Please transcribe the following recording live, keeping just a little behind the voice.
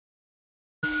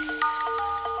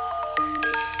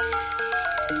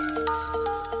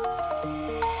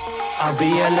I'll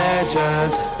be a legend.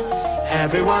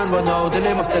 Everyone will know the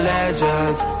name of the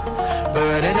legend.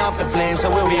 Burning up in flames, I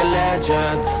will be a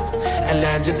legend. And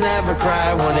legends never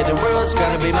cry. One day the world's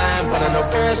gonna be mine, but I know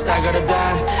first I gotta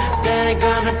die. They're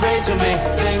gonna pray to me,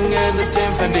 singing the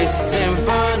symphonies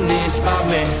about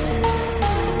me.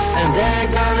 And they're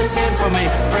gonna sing for me,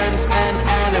 friends and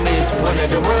enemies. One day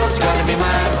the world's gonna be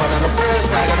mine, but I know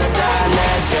first I gotta die.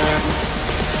 Legend.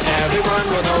 Everyone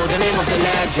will know the name of the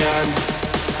legend.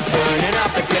 Burning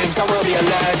up in flames, I will be a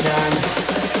legend.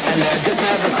 And legends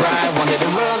never cry. One day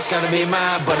the world's gonna be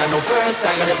mine, but I know first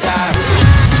I gotta die.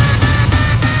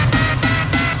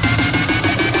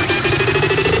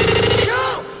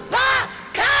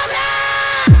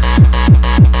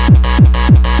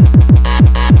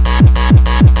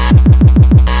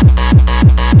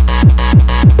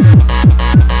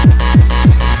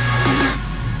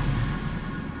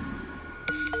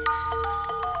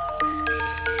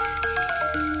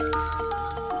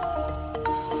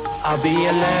 I'll be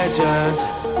a legend.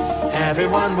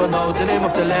 Everyone will know the name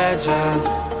of the legend.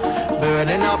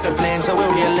 Burning up in flames, I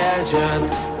will be a legend.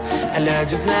 And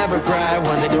legends never cry.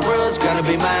 One day the world's gonna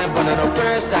be mine, but I know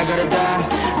first I gotta die.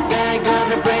 They're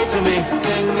gonna pray to me,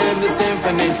 singing the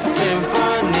symphonies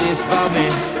about me.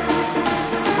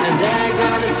 And they're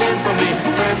gonna sing for me,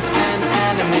 friends and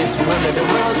enemies. One day the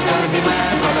world's gonna be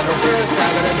mine, but I know first I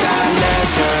gotta die.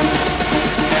 Legend.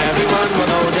 Everyone will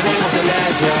know the name of the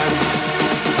legend.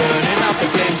 Burning up in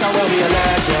flames, I will be a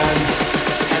legend.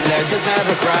 And legends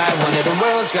never cry. One day the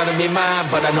world's gonna be mine,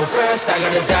 but I know first I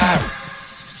gotta die.